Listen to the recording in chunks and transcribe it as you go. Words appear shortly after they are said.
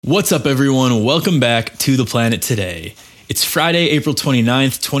What's up, everyone? Welcome back to The Planet Today. It's Friday, April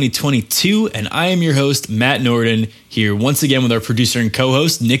 29th, 2022, and I am your host, Matt Norden, here once again with our producer and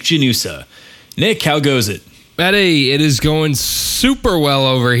co-host, Nick Janusa. Nick, how goes it? Matty, it is going super well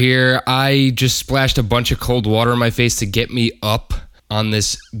over here. I just splashed a bunch of cold water in my face to get me up on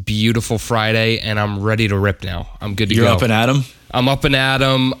this beautiful Friday, and I'm ready to rip now. I'm good to go. You're up and at 'em? I'm up and at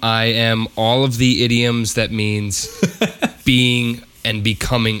 'em. I am all of the idioms that means being and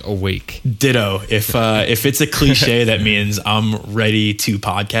becoming awake. Ditto. If it's a cliche that means I'm ready to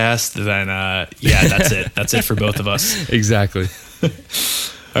podcast, then yeah, that's it. That's it for both of us. Exactly.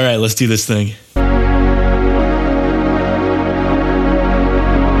 All right, let's do this thing.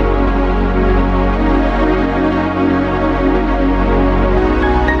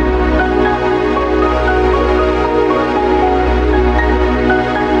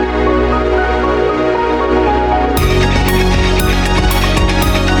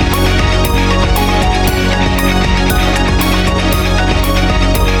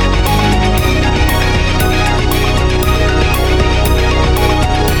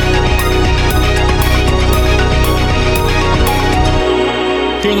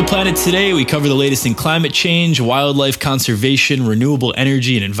 Here on The Planet Today, we cover the latest in climate change, wildlife conservation, renewable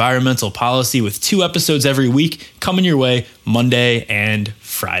energy, and environmental policy with 2 episodes every week coming your way Monday and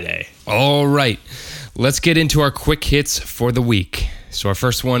Friday. All right, let's get into our quick hits for the week. So our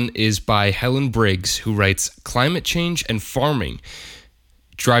first one is by Helen Briggs, who writes, Climate Change and Farming,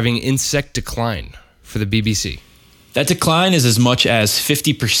 Driving Insect Decline for the BBC. That decline is as much as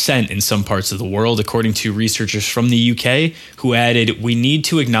 50% in some parts of the world, according to researchers from the UK, who added, we need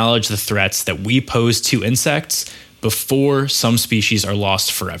to acknowledge the threats that we pose to insects before some species are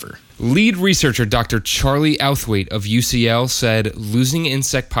lost forever. Lead researcher Dr. Charlie Outhwaite of UCL said losing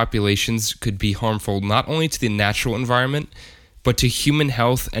insect populations could be harmful not only to the natural environment, but to human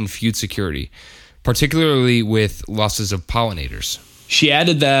health and food security, particularly with losses of pollinators. She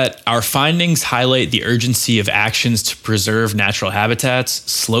added that our findings highlight the urgency of actions to preserve natural habitats,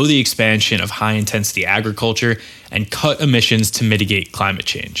 slow the expansion of high-intensity agriculture, and cut emissions to mitigate climate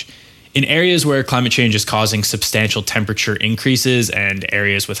change. In areas where climate change is causing substantial temperature increases and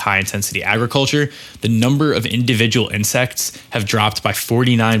areas with high-intensity agriculture, the number of individual insects have dropped by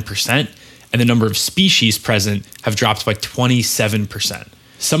 49%, and the number of species present have dropped by 27%.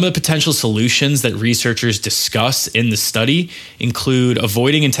 Some of the potential solutions that researchers discuss in the study include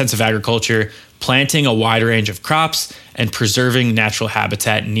avoiding intensive agriculture, planting a wide range of crops, and preserving natural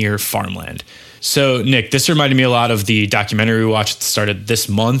habitat near farmland. So, Nick, this reminded me a lot of the documentary we watched that started this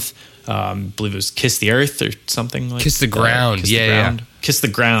month. I believe it was Kiss the Earth or something like Kiss the Ground. Yeah. Kiss the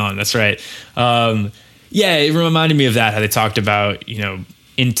Ground. That's right. Yeah, it reminded me of that, how they talked about,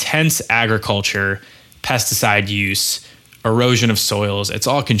 intense agriculture, pesticide use, erosion of soils. It's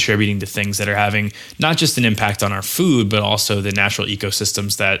all contributing to things that are having not just an impact on our food, but also the natural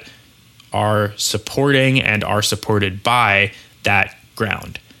ecosystems that are supporting and are supported by that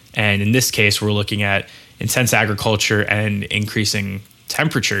ground. And in this case, we're looking at intense agriculture and increasing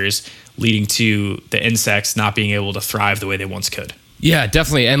temperatures leading to the insects not being able to thrive the way they once could. Yeah,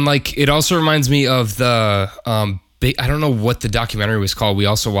 definitely. And it also reminds me of the I don't know what the documentary was called. We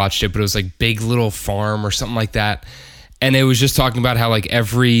also watched it, but it was like Big Little Farm or something like that. And it was just talking about how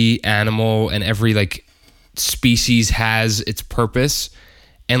every animal and every species has its purpose.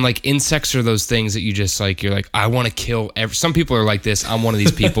 And insects are those things that you just you're I want to kill some people are like this. I'm one of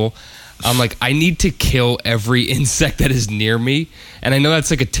these people. I'm I need to kill every insect that is near me. And I know that's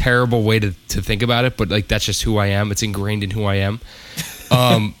a terrible way to think about it, but that's just who I am. It's ingrained in who I am.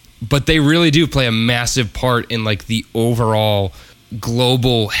 But they really do play a massive part in the overall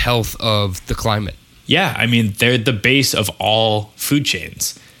global health of the climate. Yeah, I mean, they're the base of all food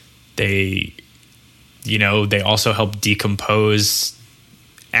chains. They also help decompose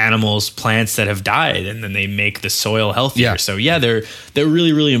animals, plants that have died, and then they make the soil healthier. Yeah. So yeah, they're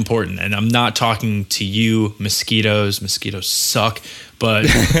really, really important. And I'm not talking to you, mosquitoes. Mosquitoes suck, but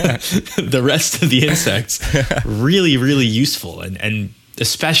the rest of the insects, really, really useful. And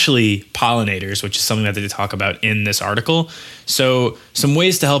especially pollinators, which is something that they talk about in this article. So some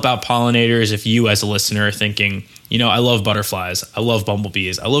ways to help out pollinators if you as a listener are thinking, I love butterflies, I love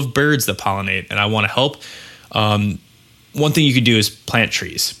bumblebees, I love birds that pollinate, and I want to help. One thing you could do is plant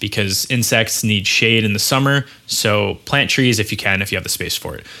trees because insects need shade in the summer. So plant trees if you can, if you have the space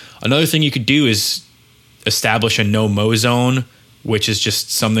for it. Another thing you could do is establish a no-mow zone, which is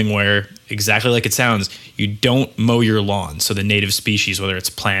just something where, exactly like it sounds, you don't mow your lawn. So the native species, whether it's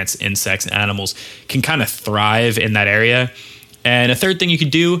plants, insects, animals, can kind of thrive in that area. And a third thing you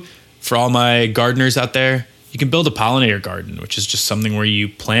could do for all my gardeners out there You can build a pollinator garden, which is just something where you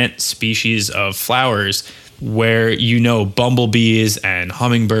plant species of flowers where bumblebees and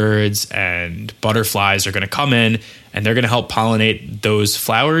hummingbirds and butterflies are going to come in and they're going to help pollinate those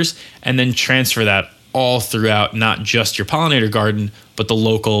flowers and then transfer that all throughout not just your pollinator garden, but the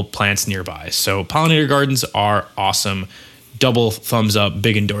local plants nearby. So pollinator gardens are awesome. Double thumbs up,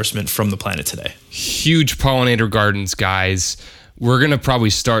 big endorsement from the Planet Today. Huge pollinator gardens, guys. We're going to probably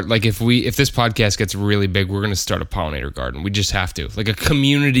start, like if this podcast gets really big, we're going to start a pollinator garden. We just have to. Like a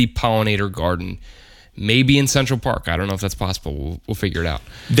community pollinator garden. Maybe in Central Park. I don't know if that's possible. We'll figure it out.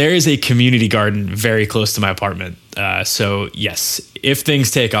 There is a community garden very close to my apartment. So yes, if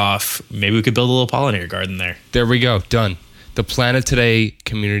things take off, maybe we could build a little pollinator garden there. There we go. Done. The Planet Today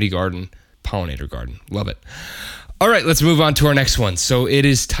community garden, pollinator garden. Love it. All right, let's move on to our next one. So it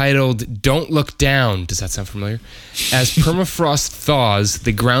is titled Don't Look Down. Does that sound familiar? As permafrost thaws,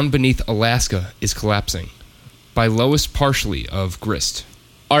 the ground beneath Alaska is collapsing. By Lois Partially of Grist.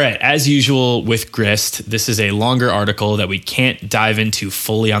 All right, as usual with Grist, this is a longer article that we can't dive into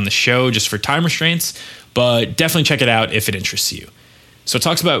fully on the show just for time restraints, but definitely check it out if it interests you. So it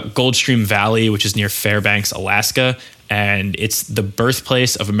talks about Goldstream Valley, which is near Fairbanks, Alaska, and it's the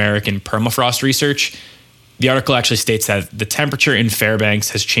birthplace of American permafrost research. The article actually states that the temperature in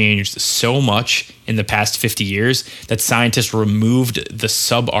Fairbanks has changed so much in the past 50 years that scientists removed the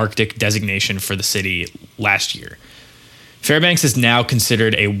subarctic designation for the city last year. Fairbanks is now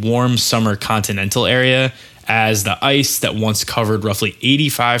considered a warm summer continental area as the ice that once covered roughly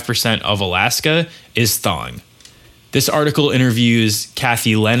 85% of Alaska is thawing. This article interviews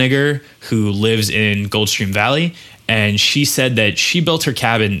Kathy Leniger, who lives in Goldstream Valley, and she said that she built her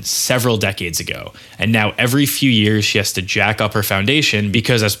cabin several decades ago, and now every few years she has to jack up her foundation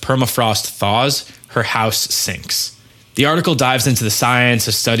because as permafrost thaws, her house sinks. The article dives into the science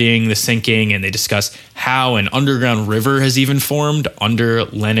of studying the sinking, and they discuss how an underground river has even formed under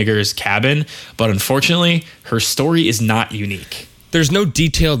Leniger's cabin, but unfortunately, her story is not unique. There's no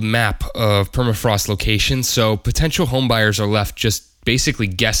detailed map of permafrost locations, so potential homebuyers are left just basically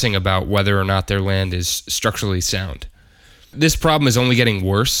guessing about whether or not their land is structurally sound. This problem is only getting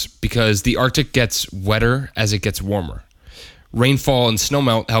worse because the Arctic gets wetter as it gets warmer. Rainfall and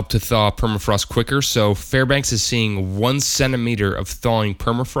snowmelt help to thaw permafrost quicker, so Fairbanks is seeing 1 centimeter of thawing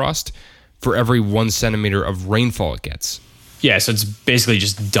permafrost for every 1 centimeter of rainfall it gets. Yeah, so it's basically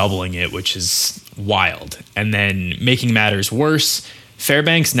just doubling it, which is wild. And then making matters worse,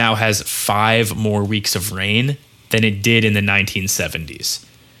 Fairbanks now has 5 more weeks of rain than it did in the 1970s.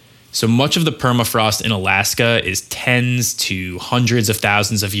 So much of the permafrost in Alaska is tens to hundreds of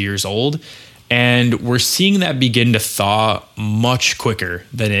thousands of years old, and we're seeing that begin to thaw much quicker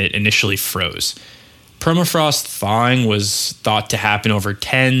than it initially froze. Permafrost thawing was thought to happen over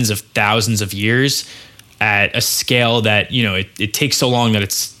tens of thousands of years at a scale that, it takes so long that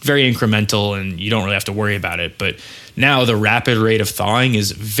it's very incremental and you don't really have to worry about it. But now the rapid rate of thawing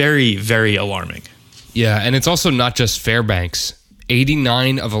is very, very alarming. Yeah, and it's also not just Fairbanks.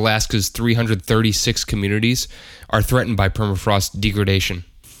 89 of Alaska's 336 communities are threatened by permafrost degradation.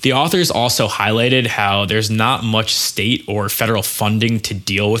 The authors also highlighted how there's not much state or federal funding to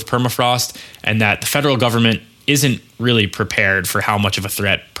deal with permafrost, and that the federal government isn't really prepared for how much of a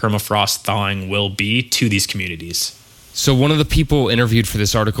threat permafrost thawing will be to these communities. So one of the people interviewed for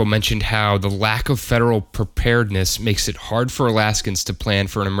this article mentioned how the lack of federal preparedness makes it hard for Alaskans to plan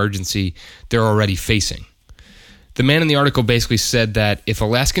for an emergency they're already facing. The man in the article basically said that if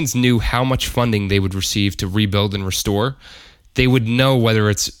Alaskans knew how much funding they would receive to rebuild and restore, they would know whether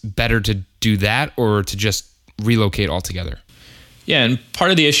it's better to do that or to just relocate altogether. Yeah, and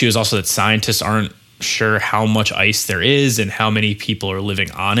part of the issue is also that scientists aren't sure how much ice there is and how many people are living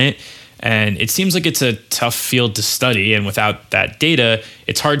on it. And it seems like it's a tough field to study, and without that data,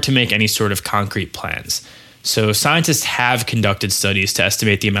 it's hard to make any sort of concrete plans. So scientists have conducted studies to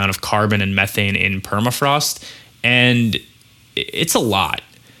estimate the amount of carbon and methane in permafrost, and it's a lot.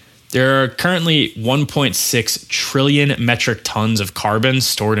 There are currently 1.6 trillion metric tons of carbon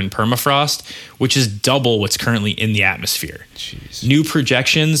stored in permafrost, which is double what's currently in the atmosphere. Jeez. New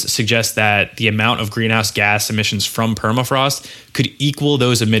projections suggest that the amount of greenhouse gas emissions from permafrost could equal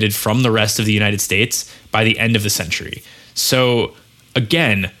those emitted from the rest of the United States by the end of the century. So,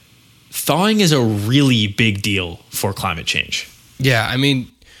 again, thawing is a really big deal for climate change. Yeah, I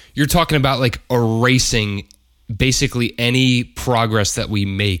mean, you're talking about like erasing basically any progress that we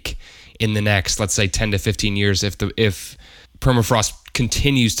make in the next, let's say, 10 to 15 years if permafrost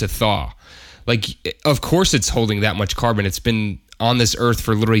continues to thaw. Like, of course it's holding that much carbon. It's been on this earth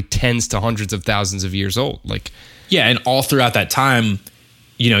for literally tens to hundreds of thousands of years old. Yeah, and all throughout that time,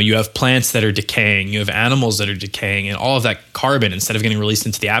 you have plants that are decaying, you have animals that are decaying, and all of that carbon, instead of getting released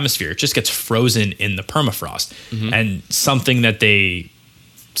into the atmosphere, it just gets frozen in the permafrost. And something that they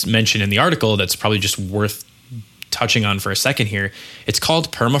mentioned in the article that's probably just worth touching on for a second here, it's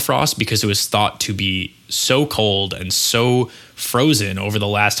called permafrost because it was thought to be so cold and so frozen over the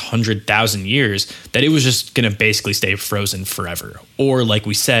last 100,000 years that it was just going to basically stay frozen forever. Or like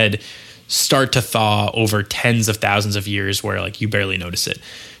we said, start to thaw over tens of thousands of years where like you barely notice it.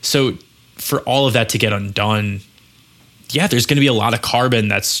 So for all of that to get undone, there's going to be a lot of carbon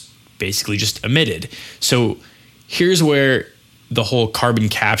that's basically just emitted. So here's where the whole carbon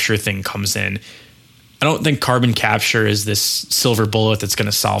capture thing comes in. I don't think carbon capture is this silver bullet that's going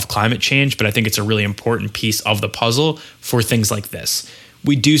to solve climate change, but I think it's a really important piece of the puzzle for things like this.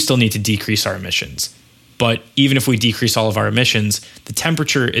 We do still need to decrease our emissions. But even if we decrease all of our emissions, the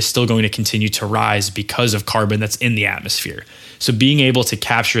temperature is still going to continue to rise because of carbon that's in the atmosphere. So being able to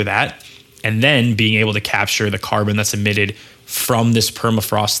capture that and then being able to capture the carbon that's emitted from this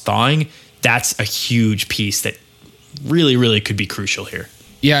permafrost thawing, that's a huge piece that really, really could be crucial here.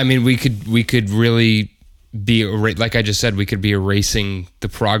 Yeah, I mean, we could really be, like I just said, we could be erasing the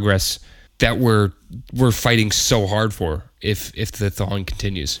progress that we're fighting so hard for if the thawing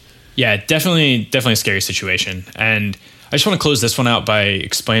continues. Yeah, definitely a scary situation. And I just want to close this one out by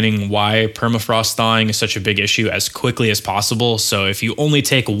explaining why permafrost thawing is such a big issue as quickly as possible. So if you only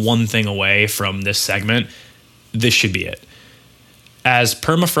take one thing away from this segment, this should be it. As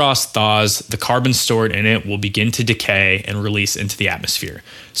permafrost thaws, the carbon stored in it will begin to decay and release into the atmosphere.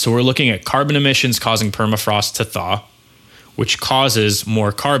 So we're looking at carbon emissions causing permafrost to thaw, which causes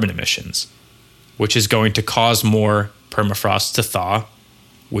more carbon emissions, which is going to cause more permafrost to thaw,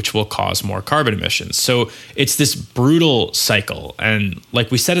 which will cause more carbon emissions. So it's this brutal cycle. And like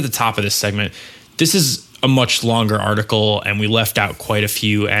we said at the top of this segment, this is a much longer article, and we left out quite a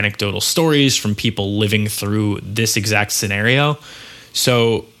few anecdotal stories from people living through this exact scenario.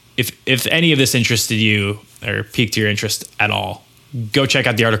 So if any of this interested you or piqued your interest at all, go check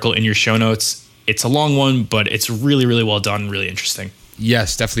out the article in your show notes. It's a long one, but it's really, really well done, really interesting.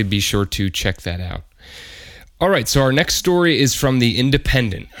 Yes, definitely be sure to check that out. All right, so our next story is from The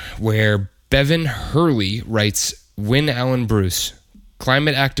Independent, where Bevan Hurley writes, Win Alan Bruce,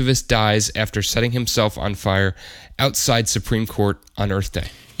 climate activist dies after setting himself on fire outside Supreme Court on Earth Day.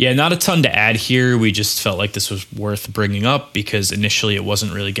 Yeah, not a ton to add here. We just felt like this was worth bringing up because initially it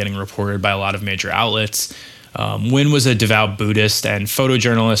wasn't really getting reported by a lot of major outlets. Win was a devout Buddhist and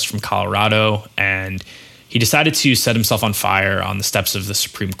photojournalist from Colorado, and he decided to set himself on fire on the steps of the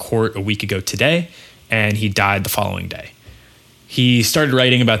Supreme Court a week ago today, and he died the following day. He started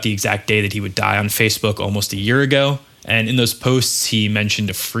writing about the exact day that he would die on Facebook almost a year ago, and in those posts, he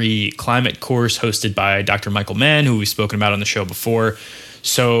mentioned a free climate course hosted by Dr. Michael Mann, who we've spoken about on the show before.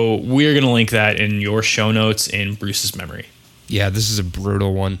 So we're going to link that in your show notes in Bruce's memory. Yeah, this is a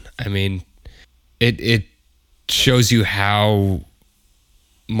brutal one. I mean, it shows you how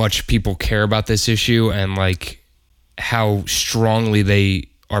much people care about this issue and like how strongly they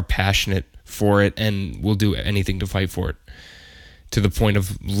are passionate for it and will do anything to fight for it, to the point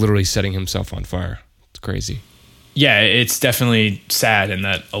of literally setting himself on fire. It's crazy. Yeah, it's definitely sad in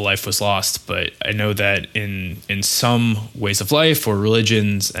that a life was lost, but I know that in some ways of life or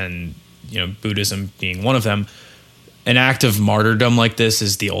religions, and Buddhism being one of them, an act of martyrdom like this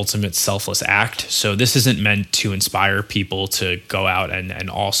is the ultimate selfless act. So this isn't meant to inspire people to go out and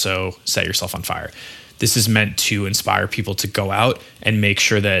also set yourself on fire. This is meant to inspire people to go out and make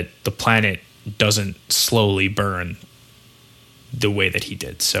sure that the planet doesn't slowly burn the way that he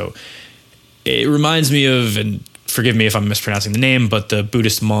did. So it reminds me of, and forgive me if I'm mispronouncing the name, but the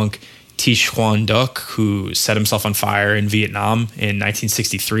Buddhist monk Thich Nhat Hanh, who set himself on fire in Vietnam in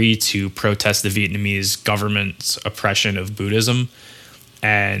 1963 to protest the Vietnamese government's oppression of Buddhism.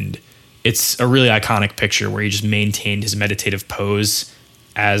 And it's a really iconic picture where he just maintained his meditative pose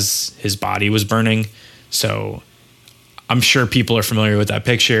as his body was burning. So I'm sure people are familiar with that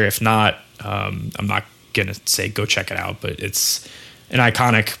picture. If not, I'm not going to say go check it out, but it's an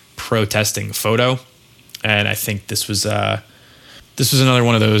iconic protesting photo. And I think this was another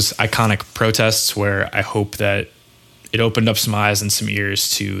one of those iconic protests where I hope that it opened up some eyes and some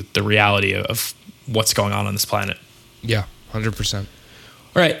ears to the reality of what's going on this planet. Yeah, 100%. All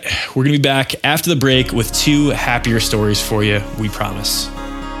right, we're going to be back after the break with 2 happier stories for you, we promise.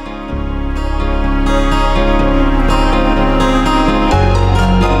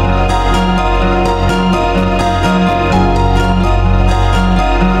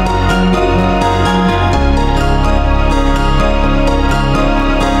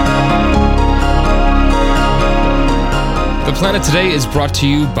 Planet Today is brought to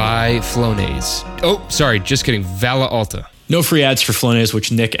you by Flonase. Oh, sorry, just kidding. Vala Alta. No free ads for Flonase,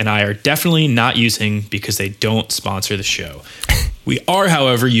 which Nick and I are definitely not using because they don't sponsor the show. We are,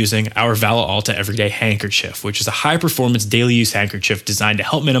 however, using our Vala Alta Everyday Handkerchief, which is a high-performance daily use handkerchief designed to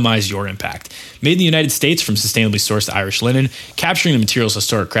help minimize your impact. Made in the United States from sustainably sourced Irish linen, capturing the material's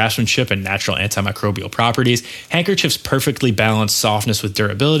historic craftsmanship and natural antimicrobial properties, handkerchiefs perfectly balance softness with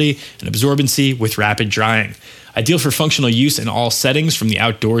durability and absorbency with rapid drying. Ideal for functional use in all settings, from the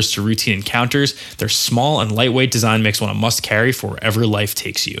outdoors to routine encounters, their small and lightweight design makes one a must-carry for wherever life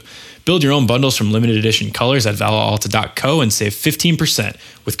takes you. Build your own bundles from limited edition colors at valaalta.co and save 15%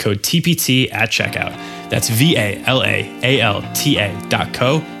 with code TPT at checkout. That's VALAALTA.co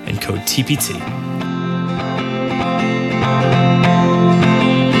and code TPT.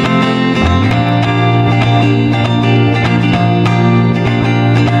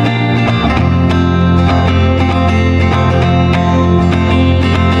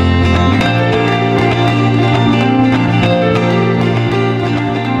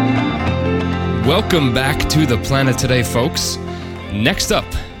 Welcome back to the Planet Today, folks. Next up,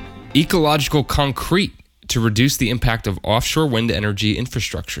 ecological concrete to reduce the impact of offshore wind energy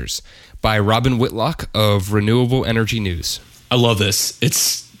infrastructures by Robin Whitlock of Renewable Energy News. I love this.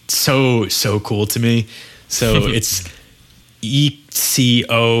 It's so cool to me. So it's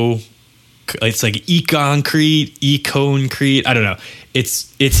ECO, it's like e-concrete, e-concrete. I don't know.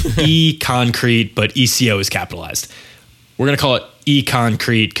 It's e-concrete, but ECO is capitalized. We're going to call it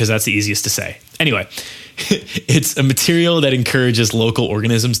e-concrete because that's the easiest to say. Anyway, it's a material that encourages local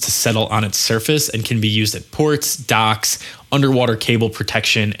organisms to settle on its surface and can be used at ports, docks, underwater cable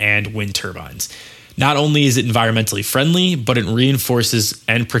protection, and wind turbines. Not only is it environmentally friendly, but it reinforces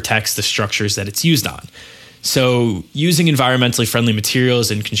and protects the structures that it's used on. So using environmentally friendly materials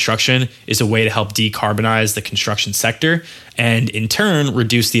in construction is a way to help decarbonize the construction sector and, in turn,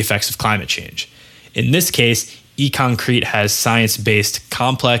 reduce the effects of climate change. In this case, e-concrete has science-based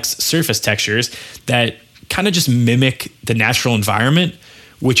complex surface textures that kind of just mimic the natural environment,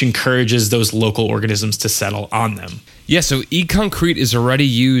 which encourages those local organisms to settle on them. Yeah, so e-concrete is already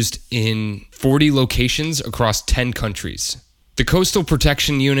used in 40 locations across 10 countries. The coastal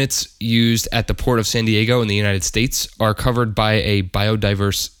protection units used at the Port of San Diego in the United States are covered by a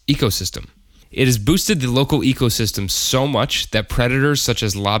biodiverse ecosystem. It has boosted the local ecosystem so much that predators such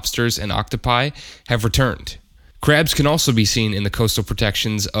as lobsters and octopi have returned. Crabs can also be seen in the coastal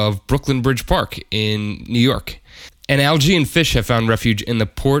protections of Brooklyn Bridge Park in New York. And algae and fish have found refuge in the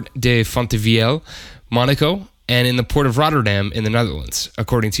Port de Fontevraud, Monaco, and in the Port of Rotterdam in the Netherlands,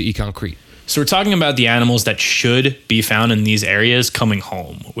 according to eConcrete. So we're talking about the animals that should be found in these areas coming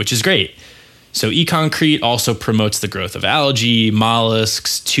home, which is great. So eConcrete also promotes the growth of algae,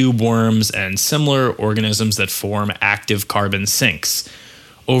 mollusks, tube worms, and similar organisms that form active carbon sinks.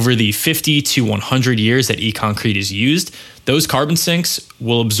 Over the 50 to 100 years that eConcrete is used, those carbon sinks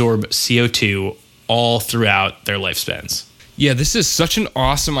will absorb CO2 all throughout their lifespans. Yeah, this is such an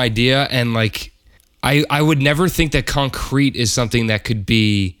awesome idea. And I would never think that concrete is something that could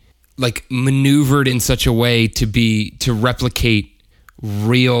be maneuvered in such a way to replicate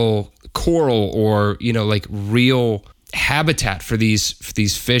real coral or, real habitat for these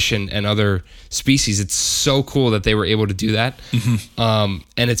fish and other species. It's so cool that they were able to do that. Mm-hmm.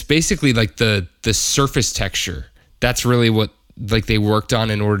 And it's basically like the surface texture. That's really what they worked on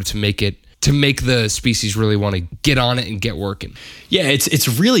in order to make the species really want to get on it and get working. Yeah, it's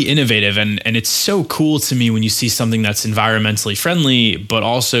really innovative and it's so cool to me when you see something that's environmentally friendly but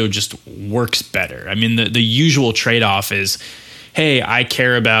also just works better. I mean, the usual trade-off is, hey, I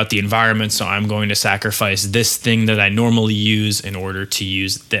care about the environment, so I'm going to sacrifice this thing that I normally use in order to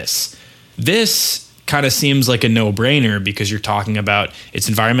use this. This kind of seems like a no-brainer because you're talking about it's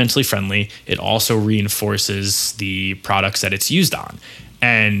environmentally friendly. It also reinforces the products that it's used on.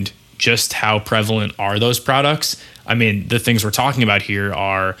 And just how prevalent are those products? I mean, the things we're talking about here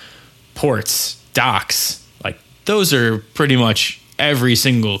are ports, docks. Those are pretty much every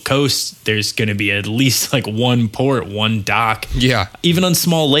single coast. There's going to be at least one port, one dock. Yeah. Even on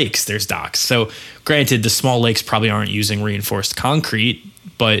small lakes, there's docks. So granted, the small lakes probably aren't using reinforced concrete,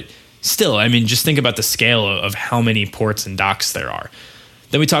 but still, I mean, just think about the scale of how many ports and docks there are.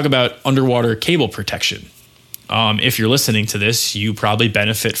 Then we talk about underwater cable protection. If you're listening to this, you probably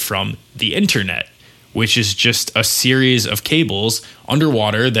benefit from the internet, which is just a series of cables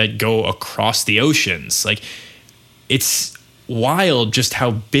underwater that go across the oceans. It's wild just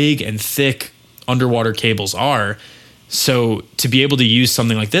how big and thick underwater cables are. So to be able to use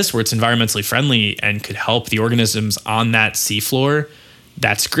something like this where it's environmentally friendly and could help the organisms on that seafloor,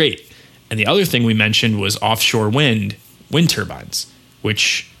 that's great. And the other thing we mentioned was offshore wind, wind turbines,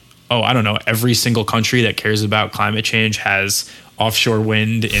 which, I don't know, every single country that cares about climate change has offshore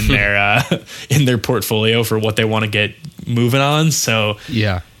wind in their portfolio for what they want to get moving on. So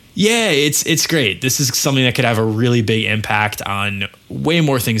yeah, it's great. This is something that could have a really big impact on way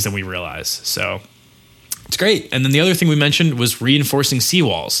more things than we realize. So it's great. And then the other thing we mentioned was reinforcing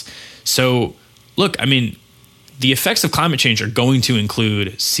seawalls. So look, I mean, the effects of climate change are going to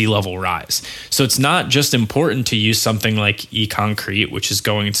include sea level rise. So it's not just important to use something like e-concrete, which is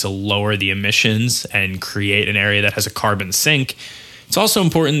going to lower the emissions and create an area that has a carbon sink. It's also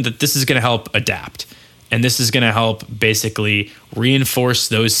important that this is going to help adapt. And this is going to help basically reinforce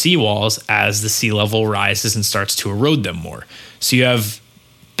those seawalls as the sea level rises and starts to erode them more. So you have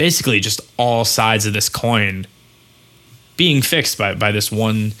basically just all sides of this coin being fixed by this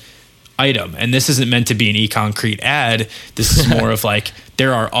one item. And this isn't meant to be an e-concrete ad. This is more of like,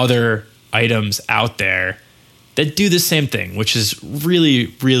 there are other items out there that do the same thing, which is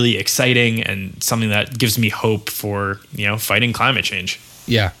really, really exciting and something that gives me hope for, fighting climate change.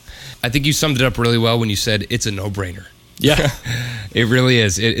 Yeah. I think you summed it up really well when you said it's a no-brainer. Yeah. It really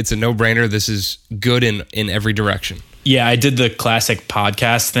is. It's a no-brainer. This is good in every direction. Yeah, I did the classic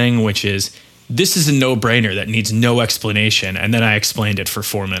podcast thing, which is, this is a no-brainer that needs no explanation. And then I explained it for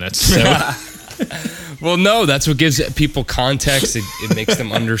 4 minutes. So. Well, no, that's what gives people context. It makes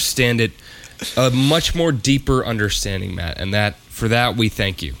them understand it, a much more deeper understanding, Matt. And for that, we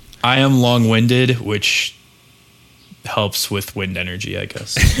thank you. I am long-winded, which helps with wind energy, I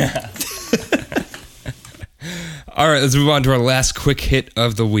guess. All right, let's move on to our last quick hit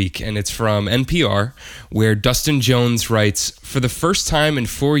of the week, and it's from NPR, where Dustin Jones writes, "For the first time in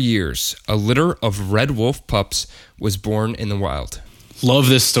 4 years, a litter of red wolf pups was born in the wild." Love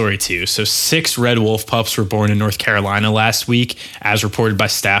this story too. So 6 red wolf pups were born in North Carolina last week, as reported by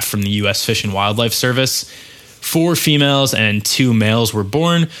staff from the U.S. Fish and Wildlife Service. 4 females and 2 males were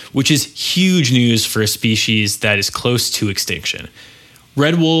born, which is huge news for a species that is close to extinction.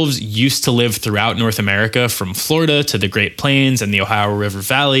 Red wolves used to live throughout North America, from Florida to the Great Plains and the Ohio River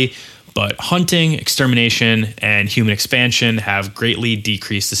Valley, but hunting, extermination, and human expansion have greatly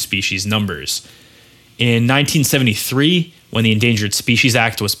decreased the species' numbers. In 1973, when the Endangered Species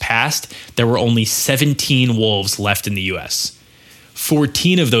Act was passed, there were only 17 wolves left in the U.S.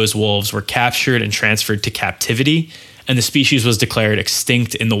 14 of those wolves were captured and transferred to captivity, and the species was declared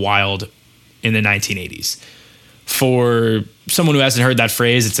extinct in the wild in the 1980s. For someone who hasn't heard that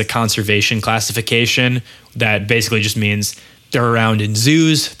phrase, it's a conservation classification that basically just means they're around in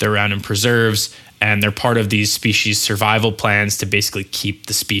zoos, they're around in preserves, and they're part of these species survival plans to basically keep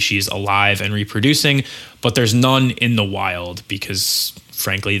the species alive and reproducing, but there's none in the wild because,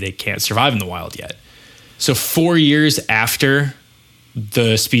 frankly, they can't survive in the wild yet. So 4 years after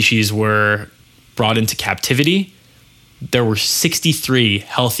the species were brought into captivity, there were 63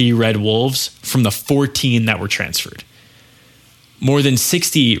 healthy red wolves from the 14 that were transferred. More than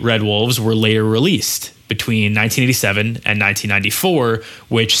 60 red wolves were later released between 1987 and 1994,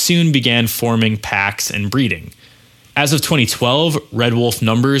 which soon began forming packs and breeding. As of 2012, red wolf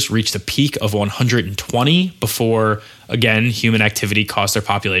numbers reached a peak of 120 before, again, human activity caused their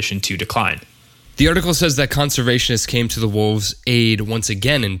population to decline. The article says that conservationists came to the wolves' aid once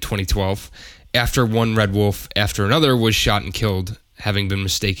again in 2012, after one red wolf after another was shot and killed, having been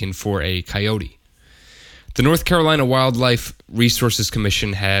mistaken for a coyote. The North Carolina Wildlife Resources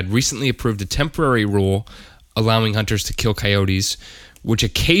Commission had recently approved a temporary rule allowing hunters to kill coyotes, which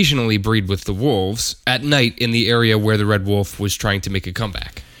occasionally breed with the wolves, at night in the area where the red wolf was trying to make a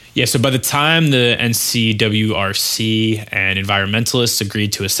comeback. Yeah, so by the time the NCWRC and environmentalists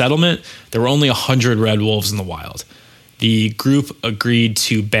agreed to a settlement, there were only 100 red wolves in the wild. The group agreed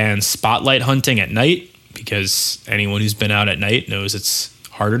to ban spotlight hunting at night because anyone who's been out at night knows it's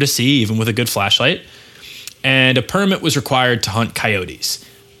harder to see, even with a good flashlight. And a permit was required to hunt coyotes.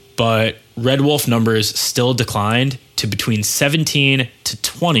 But red wolf numbers still declined to between 17 to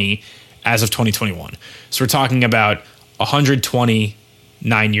 20 as of 2021. So we're talking about 120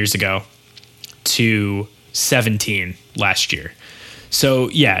 9 years ago to 17 last year. So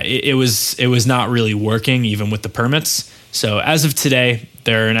yeah, it was not really working even with the permits. So as of today,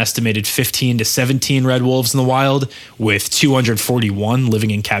 there are an estimated 15 to 17 red wolves in the wild, with 241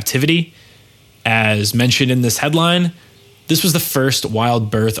 living in captivity. As mentioned in this headline, this was the first wild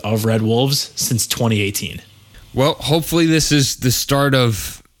birth of red wolves since 2018. Well, hopefully this is the start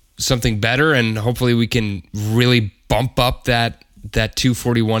of something better, and hopefully we can really bump up that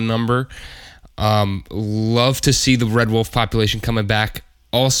 241 number. Love to see the red wolf population coming back.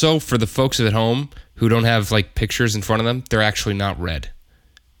 Also, for the folks at home who don't have pictures in front of them, they're actually not red.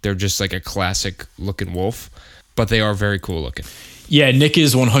 They're just like a classic looking wolf. but they are very cool looking. Yeah, Nick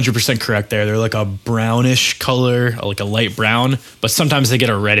is 100% correct there. They're like a brownish color, like a light brown, but sometimes they get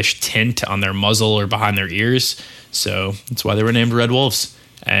a reddish tint on their muzzle or behind their ears. So that's why they were named red wolves.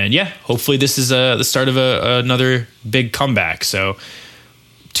 And yeah, hopefully this is the start of another big comeback. So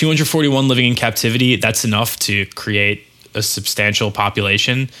 241 living in captivity, that's enough to create a substantial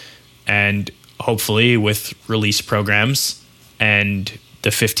population. And hopefully with release programs and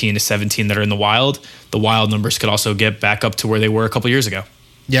the 15 to 17 that are in the wild numbers could also get back up to where they were a couple years ago.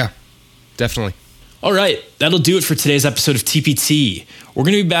 Yeah, definitely. All right, that'll do it for today's episode of TPT. We're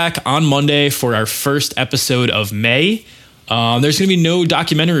going to be back on Monday for our first episode of May. There's going to be no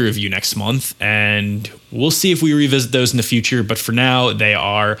documentary review next month, and we'll see if we revisit those in the future, but for now, they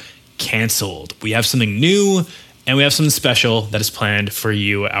are canceled. We have something new, and we have something special that is planned for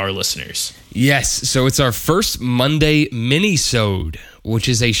you, our listeners. Yes, so it's our first Monday mini-sode, which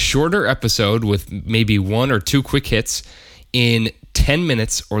is a shorter episode with maybe 1 or 2 quick hits in 10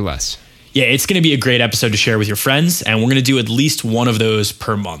 minutes or less. Yeah, it's going to be a great episode to share with your friends, and we're going to do at least one of those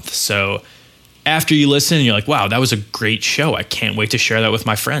per month. So after you listen, you're like, wow, that was a great show. I can't wait to share that with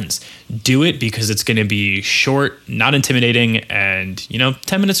my friends. Do it because it's going to be short, not intimidating, and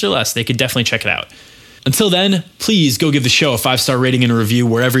 10 minutes or less. They could definitely check it out. Until then, please go give the show a 5-star rating and a review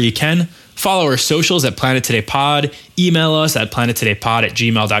wherever you can. Follow our socials at Planet Today Pod. Email us at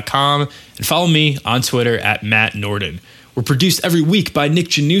planettodaypod@gmail.com. And follow me on Twitter at Matt Norden. We're produced every week by Nick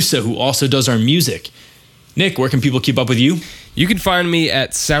Janusa, who also does our music. Nick, where can people keep up with you? You can find me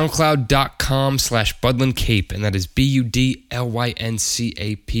at soundcloud.com/BudlandCape, and that is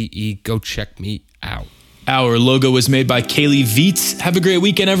BUDLYNCAPE. Go check me out. Our logo was made by Kaylee Vietz. Have a great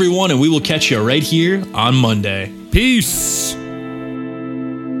weekend, everyone, and we will catch you right here on Monday. Peace.